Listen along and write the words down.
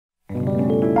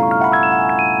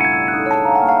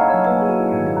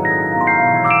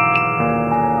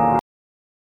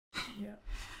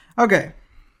Okay.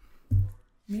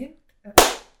 Me?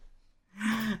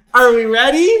 Are we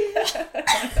ready?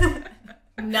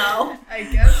 No. I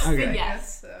guess. Okay. I Yes.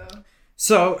 guess so.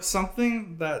 So,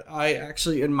 something that I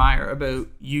actually admire about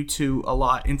you two a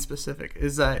lot in specific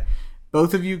is that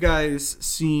both of you guys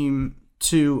seem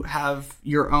to have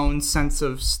your own sense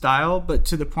of style, but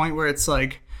to the point where it's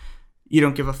like you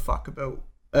don't give a fuck about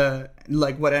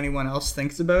like what anyone else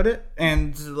thinks about it,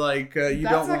 and like you That's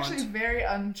don't want. actually very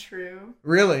untrue.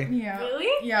 Really? Yeah.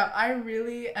 Really? Yeah, I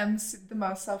really am the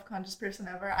most self-conscious person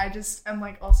ever. I just am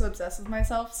like also obsessed with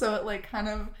myself, so it like kind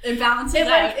of It balances It,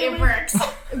 out. like, It it, works.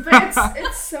 but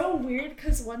it's so weird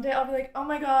because one day I'll be like, oh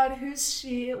my god, who's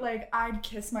she? Like I'd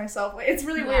kiss myself. Like it's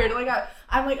really Yeah. weird. Like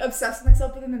I'm like obsessed with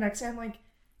myself, but then the next day I'm like,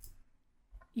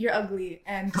 you're ugly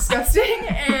and disgusting.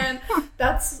 And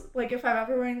that's like if I'm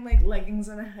ever wearing like leggings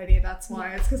and a hoodie, that's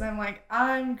why. It's because I'm like,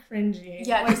 I'm cringy.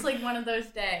 Yeah, like, just like one of those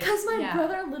days. because my Yeah.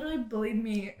 brother literally bullied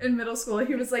me in middle school.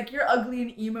 He was like, you're ugly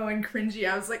and emo and cringy.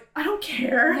 I was like, I don't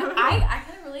care. No, I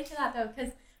kind of relate to that though,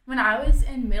 because when I was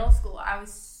in middle school, I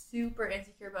was super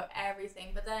insecure about everything.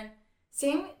 But then,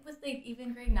 same with like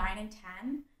even grade 9 and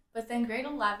 10. But then grade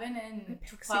 11 and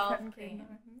 12 came.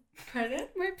 Pardon?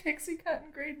 My pixie cut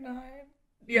in grade 9.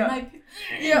 Yeah. My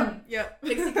Yeah.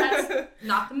 pixie cuts,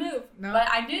 not the move. No. But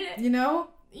I did it. You know,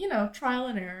 trial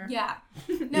and error. Yeah.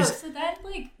 No, so then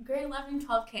like grade 11,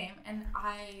 12 came, and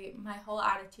my whole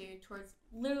attitude towards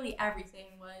literally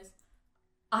everything was,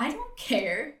 I don't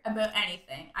care about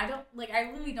anything. I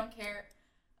literally don't care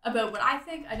about what I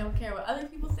think. I don't care what other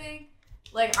people think.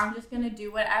 Like, I'm just gonna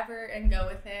do whatever and go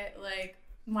with it. Like,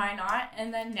 why not?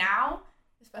 And then now,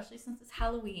 especially since it's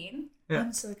Halloween, Yeah.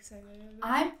 I'm so excited.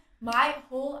 my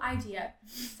whole idea,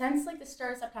 since like the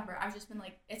start of September, I've just been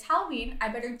like, it's Halloween, I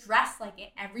better dress like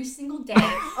it every single day,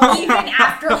 even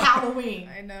after Halloween.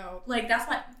 I know. Like, that's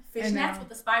what fishnets with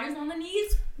the spiders on the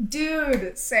knees.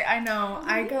 Dude, I know.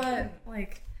 I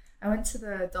went to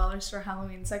the dollar store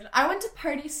Halloween section. I went to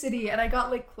Party City and I got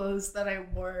like clothes that I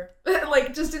wore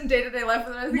like just in day-to-day life,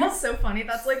 and I think it's so funny.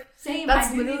 That's like Same. that's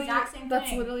I do the literally exact same that's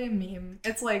thing. literally a meme.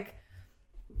 It's like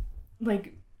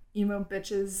emo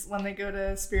bitches when they go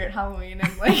to Spirit Halloween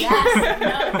and like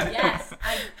Yes.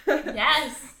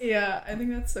 Yes. Yeah, I think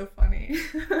that's so funny.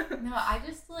 No, I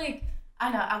just like,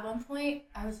 I know, at one point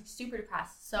I was like, super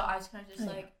depressed, so I was kind of just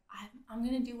like, I'm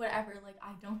gonna do whatever. Like,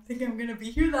 I don't think I'm gonna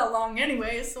be here that long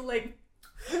anyway, so like,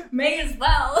 may as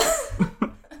well.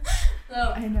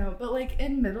 So I know, but like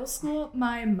in middle school,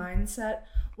 my mindset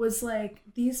was like,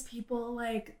 these people,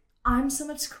 like, I'm so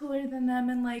much cooler than them,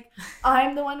 and like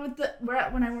I'm the one with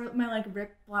when I wore my like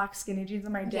ripped black skinny jeans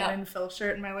and my Dan and Phil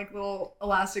shirt and my like little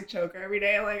elastic choker every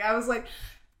day, like I was like,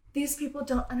 these people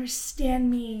don't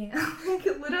understand me. Like,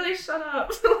 literally shut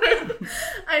up. Like,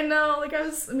 I know, like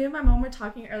me and my mom were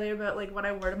talking earlier about like what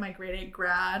I wore to my grade 8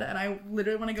 grad, and I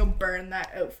literally want to go burn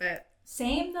that outfit.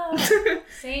 same though.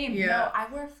 Same. Yeah. No, I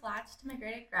wore flats to my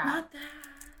grade 8 grad. Not that.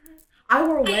 I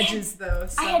wore wedges though.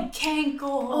 So. I had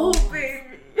cankles. Oh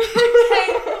baby.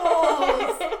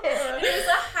 Cankles. It was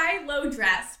a high-low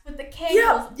dress with the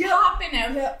cankles popping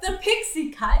out. Yeah. The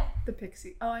pixie cut. The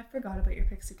pixie. Oh, I forgot about your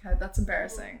pixie cut. That's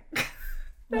embarrassing.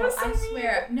 No, was so I mean.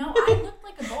 swear. No, I looked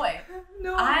like a boy.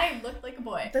 No. I looked like a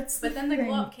boy. But then the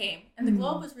glow up came, and the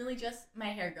glow up was really just my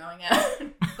hair growing out.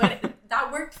 But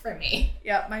that worked for me.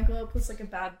 Yeah, my glow up was like a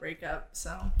bad breakup,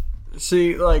 so.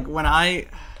 See, like when I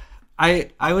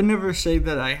would never say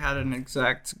that I had an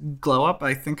exact glow up.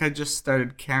 I think I just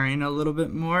started caring a little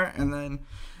bit more, and then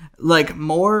like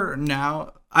more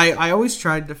now. I always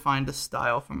tried to find a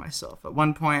style for myself. At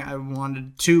one point, I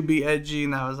wanted to be edgy,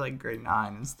 and that was like grade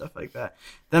 9 and stuff like that.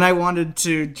 Then I wanted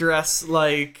to dress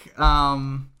like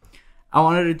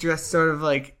sort of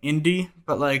like indie,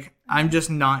 but like I'm just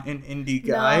not an indie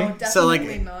guy, No, so like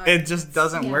definitely not. it just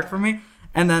doesn't work for me.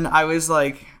 And then I was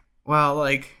like, well,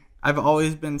 like I've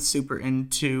always been super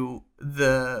into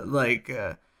the like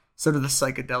sort of the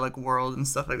psychedelic world and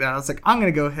stuff like that. I was like, I'm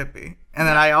gonna go hippie, and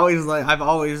then I've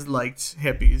always liked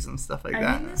hippies and stuff like that.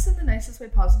 I mean this in the nicest way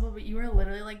possible, but you are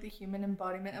literally like the human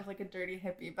embodiment of like a dirty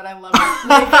hippie, but I love it.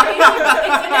 Like,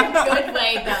 It's in a good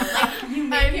way though. Like, you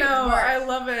make I know, it work. I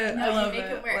love it. No, I you love make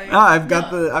it work. Like, Oh, I've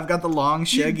got the long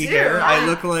shaggy do, hair. yeah. I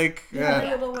look like yeah,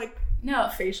 little like No.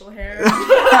 facial hair. No,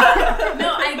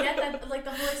 I get that. Like,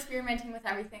 the whole experimenting with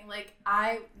everything. Like,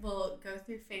 I will go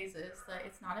through phases. Like,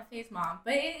 it's not a phase, Mom,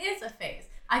 but it is a phase.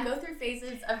 I go through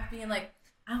phases of being like,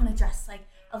 I want to dress like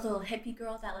a little hippie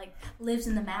girl that like lives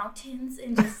in the mountains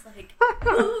and just like.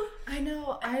 I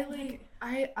know. I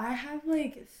have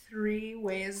like 3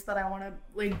 ways that I want to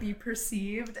like be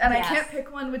perceived, and I Yes. can't pick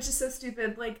one, which is so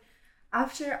stupid. Like,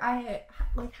 after I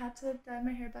like had to dye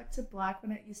my hair back to black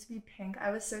when it used to be pink,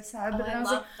 I was so sad. But then I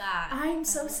was like, I'm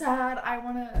so sad. I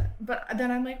wanna. But then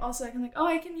I'm like, also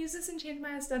I can use this and change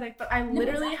my aesthetic. But I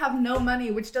literally have no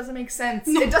money, which doesn't make sense.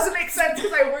 No. It doesn't make sense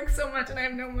because I work so much and I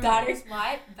have no money. That is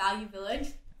why Value Village,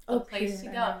 a place to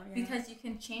go, because you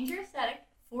can change your aesthetic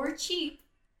for cheap,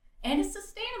 and it's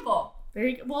sustainable.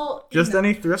 Very well. Just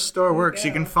any thrift store works.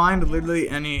 You can find literally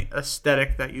any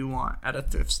aesthetic that you want at a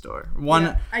thrift store.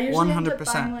 I usually end up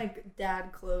buying like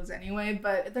dad clothes anyway,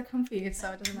 but they're comfy,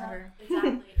 so it doesn't matter.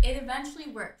 Exactly. It eventually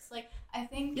works. Like I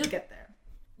think you'll get there.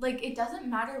 Like it doesn't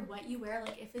matter what you wear.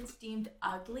 Like if it's deemed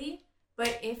ugly,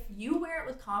 but if you wear it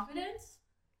with confidence,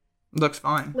 looks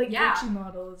fine. Like Gucci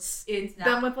models,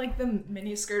 them with like the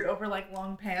mini skirt over like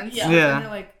long pants. Yeah. And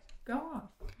you're like, go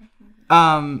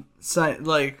off. So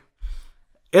like.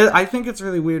 I think it's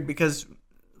really weird because,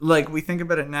 like, we think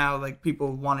about it now, like,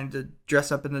 people wanting to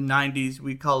dress up in the 90s,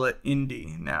 we call it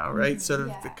indie now, right? Sort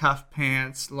of the cuff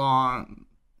pants, long,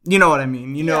 you know what I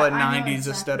mean? You know what 90s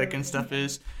aesthetic and stuff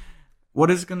is. What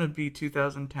is going to be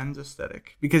 2010's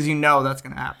aesthetic? Because you know that's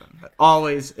going to happen.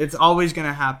 It's always going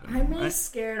to happen. I'm really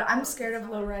scared. I'm scared of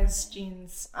low-rise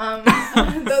jeans.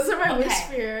 Those are my wish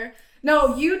fear.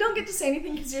 No, you don't get to say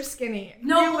anything because you're skinny.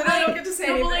 No, you literally don't get to say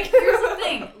anything. But like, here's the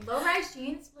thing. Low-rise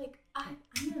jeans, like, I'm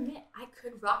going to admit, I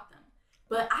could rock them.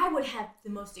 But I would have the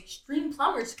most extreme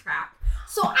plumber's crack.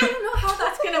 So I don't know how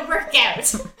that's going to work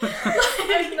out.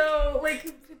 I know.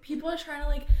 Like, people are trying to,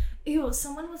 like, ew,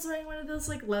 someone was wearing one of those,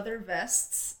 like, leather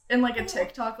vests in, like, a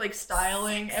TikTok, like,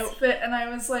 styling outfit. And I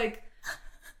was like,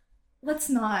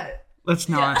 let's not. Let's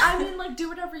not. Yeah, I mean, like, do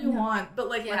whatever you want, but,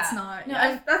 like, let's not. No,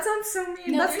 that sounds so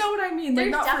mean. That's not what I mean. There's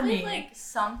not definitely, for me. like,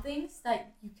 some things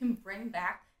that you can bring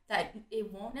back that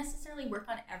it won't necessarily work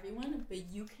on everyone,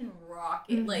 but you can rock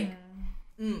it. Like,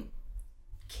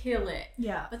 kill it.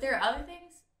 Yeah. But there are other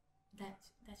things that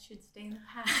should stay in the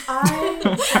past. I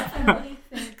definitely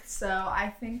think so.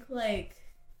 I think, like,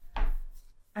 I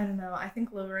don't know. I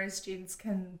think low-rise jeans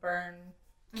can burn.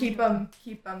 Keep them.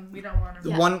 We don't want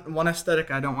them. One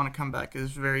aesthetic I don't want to come back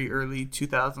is very early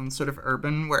 2000s sort of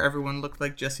urban, where everyone looked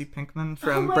like Jesse Pinkman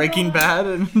from Breaking Bad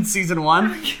in season 1. Oh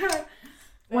my God.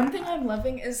 One thing I'm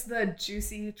loving is the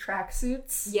juicy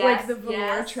tracksuits. Yes, like the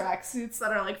velour tracksuits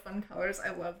that are like fun colors. I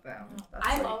love them.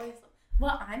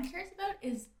 What I'm curious about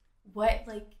is what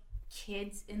like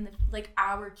kids in the like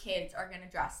our kids are gonna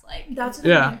dress like. That's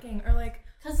what I'm thinking. Or like,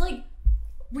 cause like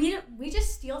we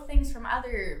just steal things from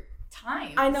other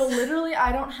times. I know, literally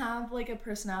I don't have like a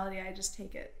personality. I just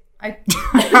take it. I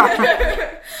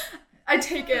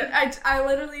take it. I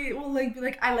literally will like be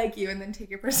like, I like you, and then take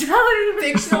your personality.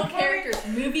 Fictional characters,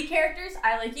 movie characters,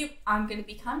 I like you, I'm gonna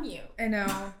become you. I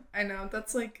know.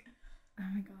 That's like, oh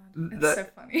my God, it's so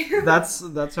funny.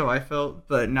 that's how I felt,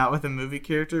 but not with a movie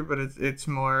character, but it's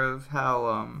more of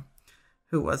how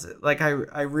who was it? Like I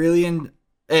really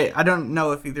I don't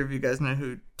know if either of you guys know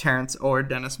who Terrence or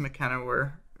Dennis McKenna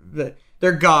were.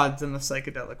 They're gods in the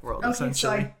psychedelic world,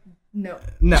 essentially. No.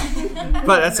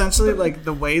 But essentially, like,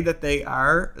 the way that they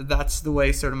are, that's the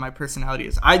way sort of my personality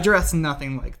is. I dress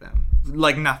nothing like them.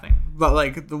 Like, nothing. But,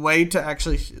 like, the way to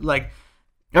actually, like,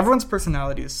 everyone's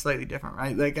personality is slightly different,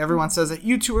 right? Like, everyone says that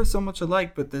you two are so much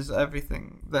alike, but there's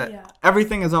everything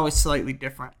is always slightly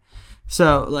different.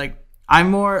 So, like, I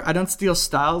don't steal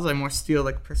styles, I more steal,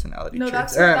 like, personality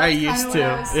traits. I used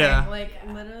to. Yeah. Like,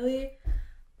 literally,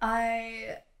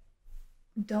 I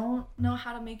don't know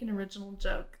how to make an original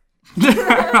joke.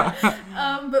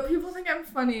 But people think I'm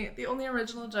funny. The only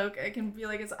original joke I can be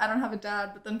like is I don't have a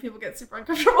dad, but then people get super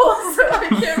uncomfortable, so I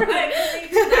can't really say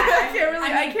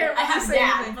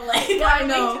anything. But like, I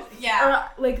know. Yeah. Or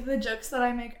like the jokes that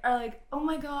I make are like, oh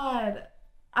my God,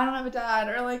 I don't have a dad,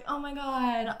 or like, oh my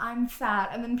God, I'm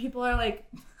fat, and then people are like.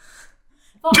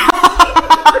 Well, the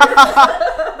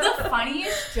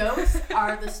funniest jokes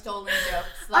are the stolen jokes.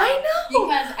 Like, I know,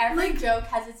 because every joke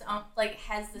has its own, like,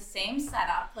 has the same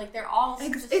setup. Like, they're all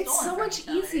just stolen. It's so much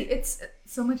easy. It's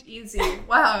so much easy.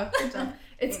 Wow, good job.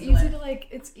 It's easy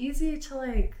to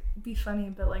like be funny,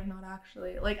 but like not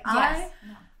actually. Like I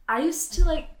used to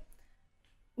like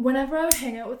whenever I would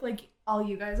hang out with like all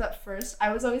you guys at first,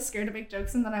 I was always scared to make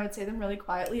jokes, and then I would say them really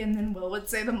quietly, and then Will would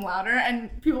say them louder,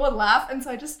 and people would laugh, and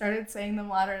so I just started saying them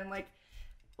louder, and like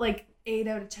 8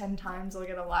 out of 10 times I'll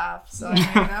get a laugh. So I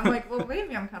mean, I'm like, well,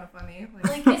 maybe I'm kind of funny.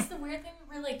 Like it's the weird thing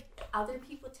where like other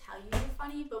people tell you you're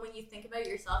funny, but when you think about it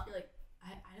yourself, you're like, I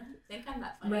don't think I'm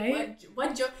that funny. Right?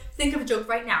 What joke? Think of a joke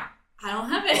right now. I don't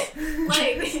have it.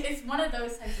 Like, it's one of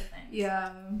those types of things.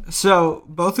 Yeah. So,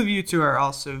 both of you two are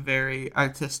also very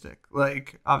artistic.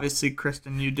 Like, obviously,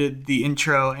 Kristen, you did the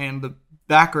intro and the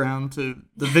background to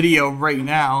the video right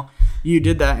now. you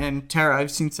did that. And Tara,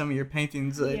 I've seen some of your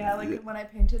paintings. Yeah, like when I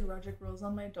painted Roger Rules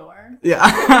on my door.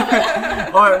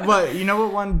 Yeah. Or what? You know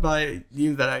what one by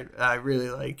you that I really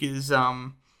like is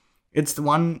it's the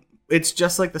one. It's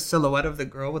just like the silhouette of the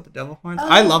girl with the devil horns.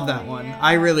 I love that one. Yeah.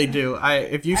 I really do.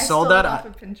 If you sold stole that, it off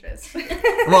of Pinterest.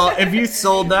 well, if you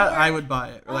sold that, I would buy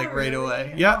it like right really?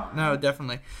 away. Yeah, no,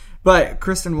 definitely. But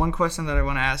Kristen, one question that I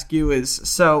want to ask you is,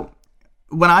 so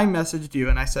when I messaged you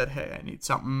and I said, "Hey, I need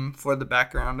something for the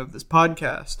background of this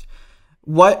podcast,"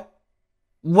 what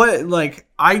like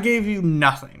I gave you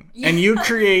nothing, and you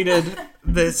created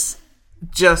this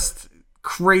just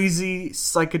crazy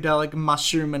psychedelic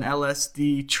mushroom and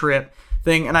LSD trip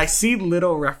thing, and I see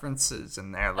little references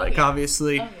in there, like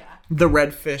obviously the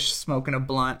redfish smoking a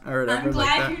blunt or whatever. I'm glad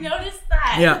like that. you noticed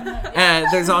that. Yeah, and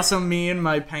there's also me in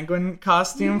my penguin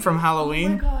costume from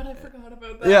Halloween. Oh my god, I forgot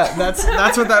about that. Yeah,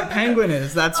 that's what that penguin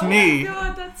is. That's me. Oh my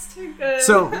god, that's too good.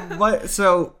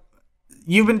 So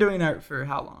you've been doing art for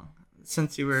how long?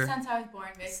 Since I was born,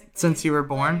 basically. Since you were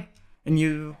born, Right. And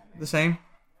you the same?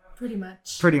 Pretty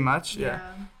much. Pretty much, yeah.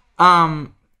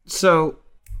 So,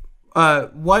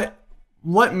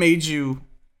 what made you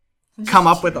come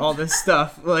up with all this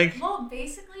stuff? Like, well,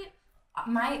 basically,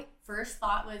 my first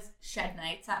thought was shed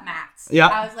nights at Matt's. Yeah.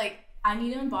 I was like, I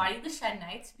need to embody the shed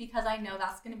nights because I know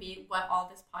that's going to be what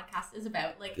all this podcast is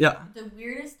about. Like, the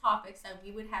weirdest topics that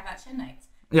we would have at shed nights.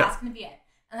 Yeah. That's going to be it.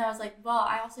 And I was like, well,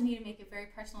 I also need to make it very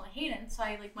personal to Hayden. So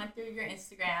I went through your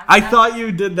Instagram. I thought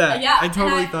you did that. Yeah. I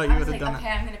totally thought you would have done okay,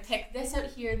 I'm going to pick this out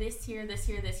here, this here, this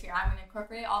here, this here. I'm going to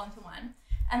incorporate it all into one.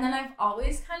 And then I've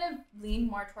always kind of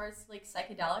leaned more towards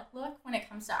psychedelic look when it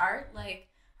comes to art. Like,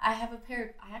 I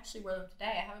actually wore them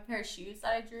today. I have a pair of shoes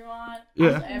that I drew on.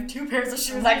 Yeah. Actually, I have 2 pairs of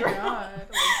shoes I drew on.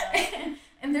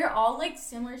 And they're all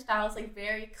similar styles,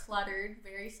 very cluttered,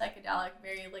 very psychedelic,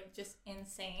 very just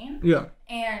insane. Yeah.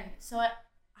 And so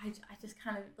I just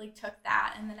kind of took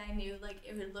that, and then I knew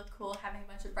it would look cool having a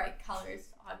bunch of bright colors,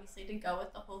 obviously, to go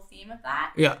with the whole theme of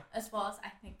that. Yeah. As well as I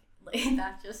think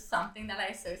that's just something that I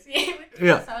associate with.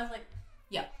 Yeah. So I was like,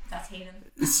 yep, that's Hayden.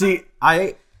 See,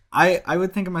 I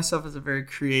would think of myself as a very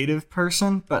creative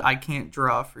person, but I can't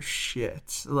draw for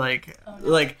shit.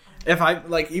 If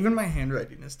I even my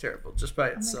handwriting is terrible just by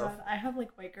itself. Oh my god, I have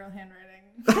white girl handwriting.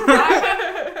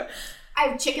 I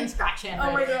have chicken scratch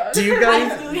handwriting. Oh my god. Do you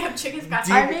guys? I literally have chicken scratch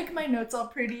I make my notes all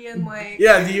pretty and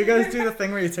Yeah. Do you guys do the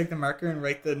thing where you take the marker and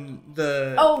write the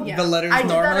letters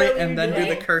normally and then do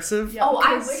the cursive? Yeah,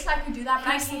 I wish I could do that,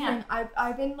 but I can't.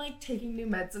 I've been taking new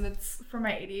meds and it's for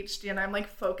my ADHD and I'm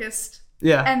focused.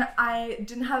 Yeah. And I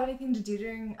didn't have anything to do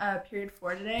during period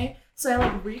 4 today, so I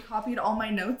recopied all my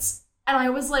notes. And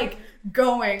I was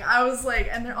going. I was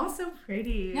and they're all so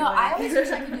pretty. No, I always wish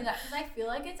I could do that because I feel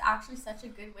it's actually such a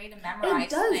good way to memorize. It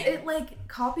does. Things. It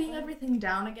copying everything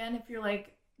down again. If you're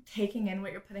taking in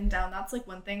what you're putting down, that's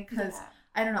one thing. Because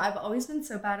I don't know. I've always been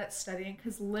so bad at studying.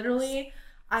 Because literally,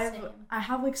 I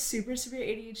have super severe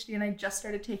ADHD, and I just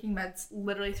started taking meds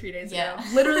literally 3 days ago.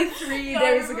 Literally 3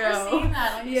 days ago. I remember seeing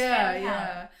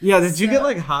that. Yeah, did you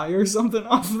get high or something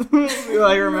off them?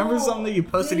 I remember something that you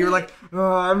posted. You were like,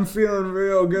 "Oh, I'm feeling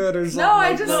real good" or something. No,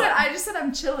 I just said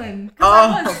I'm chilling.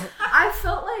 I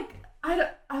felt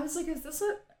I was is this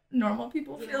what normal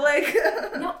people feel like?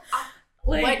 No,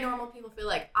 what normal people feel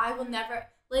like. I will never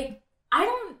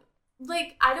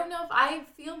I don't know if I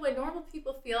feel what normal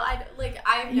people feel. I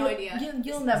have no idea.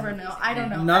 You'll never know. I don't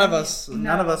know. None of us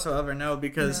will ever know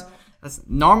because that's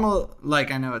normal.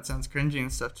 I know it sounds cringy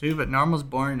and stuff too, but normal's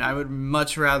boring. I would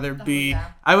much rather be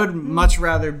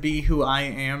who I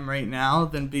am right now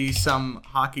than be some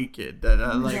hockey kid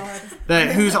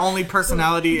that whose only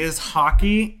personality is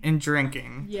hockey and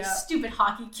drinking. Yeah. Stupid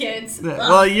hockey kids.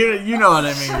 Well, you know what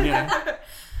I mean. Yeah.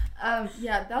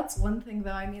 Yeah, that's one thing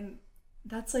though. I mean,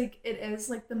 that's it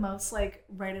is the most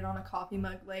write it on a coffee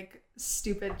mug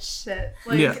stupid shit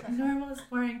normal is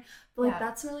boring, but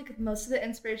that's where most of the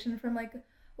inspiration from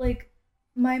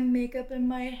my makeup and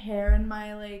my hair and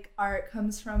my art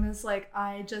comes from is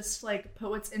I just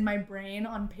put what's in my brain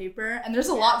on paper, and there's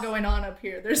a lot going on up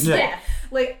here. There's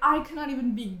I cannot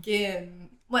even begin.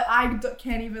 I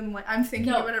can't even I'm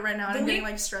thinking about it right now and I'm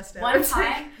getting stressed out. One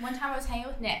time I was hanging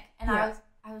with Nick and I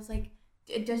was like,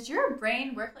 does your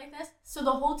brain work like this? So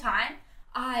the whole time,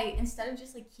 instead of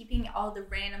just keeping all the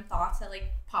random thoughts that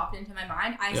popped into my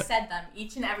mind, I said them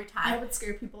each and every time. I would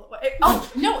scare people away.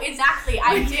 Oh no, exactly.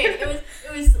 I did.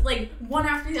 It was one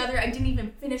after the other. I didn't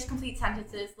even finish complete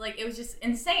sentences. It was just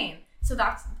insane. So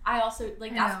I also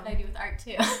that's what I do with art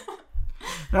too.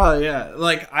 Oh yeah,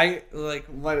 like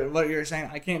what you're saying.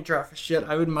 I can't draw for shit.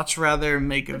 I would much rather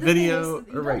make a But the thing video is, or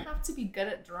you don't write. have to be good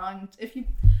at drawing. If you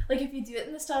do it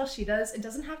in the style she does, it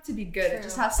doesn't have to be good. It True.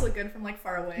 just has to look good from like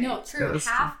far away. No, true. That's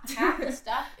Half the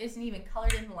stuff isn't even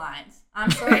colored in the lines.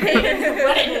 I'm sorry, Hayden,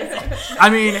 but it isn't. I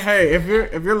mean, hey, if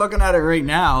you're looking at it right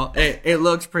now, it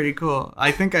looks pretty cool.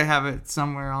 I think I have it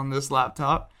somewhere on this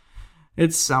laptop.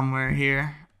 It's somewhere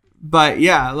here. But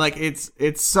yeah, like it's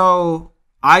so.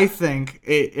 I think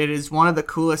it is one of the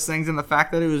coolest things, and the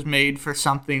fact that it was made for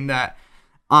something that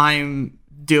I'm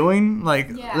doing, like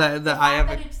Yeah, that I have.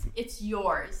 that it's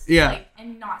yours. Yeah. Like,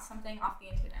 and not something off the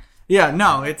internet. Yeah,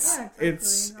 no, it's Yeah, exactly.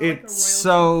 it's Not like a it's royalty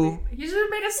so. free- You should have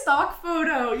made a stock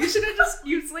photo. You should have just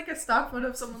used like a stock photo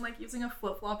of someone like using a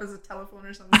flip flop as a telephone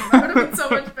or something. That would have been so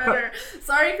much better.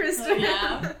 Sorry, Kristen. Oh,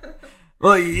 yeah.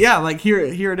 Well, yeah, like here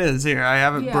it is. Here, I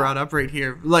have it Yeah. brought up right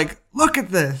here. Like, look at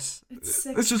this. It's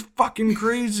sick. This is fucking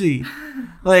crazy.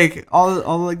 Like all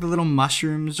like the little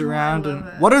mushrooms Oh, I around,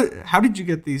 love and it. how did you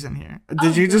get these in here? Did Oh,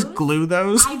 you just those? glue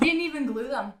those? I didn't even glue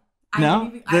them.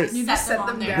 No? I You just set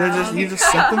them on there. You just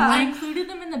set them I there? included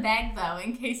them in the bag though,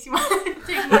 in case you wanted to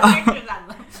take more pictures of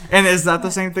them. And is that the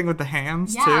same thing with the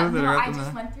hands Yeah, too? That no, are up I in just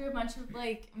the... went through a bunch of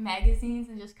like magazines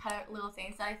and just cut out little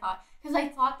things that I thought, because I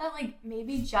thought that like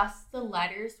maybe just the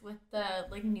letters with the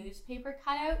like newspaper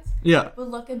cutouts Yeah. would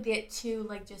look a bit too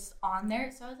like just on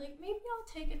there. So I was like, maybe I'll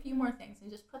take a few more things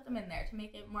and just put them in there to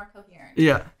make it more coherent.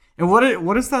 Yeah. And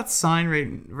what does that sign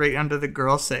right under the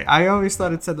girl say? I always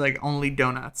thought it said like only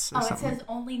donuts or Oh, it something. says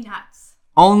only nuts.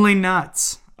 Only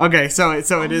nuts. Okay, so it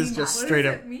Only is nuts. just What straight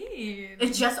does up. it mean?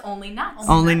 It's just only nuts.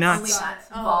 Only Only nuts. nuts.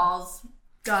 Oh. Balls.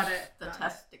 Got it. The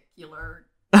Got it. testicular.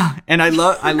 And I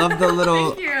love the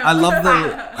little Thank you.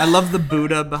 I love the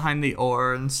Buddha behind the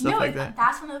oar and stuff No, like that.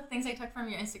 that's one of the things I took from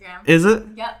your Instagram. Is it?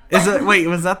 Yep. Is it? Wait,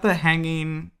 was that the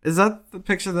hanging? Is that the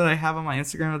picture that I have on my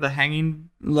Instagram of the hanging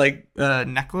like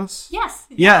necklace? Yes.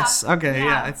 Yes. Yeah. Okay.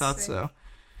 Yeah, I that's thought sick. so.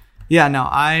 Yeah. No,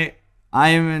 I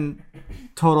am in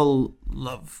total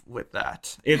love with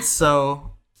that. It's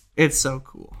so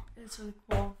cool. It's really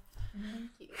cool. Thank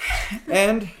you.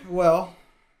 And well,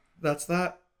 that's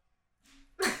that.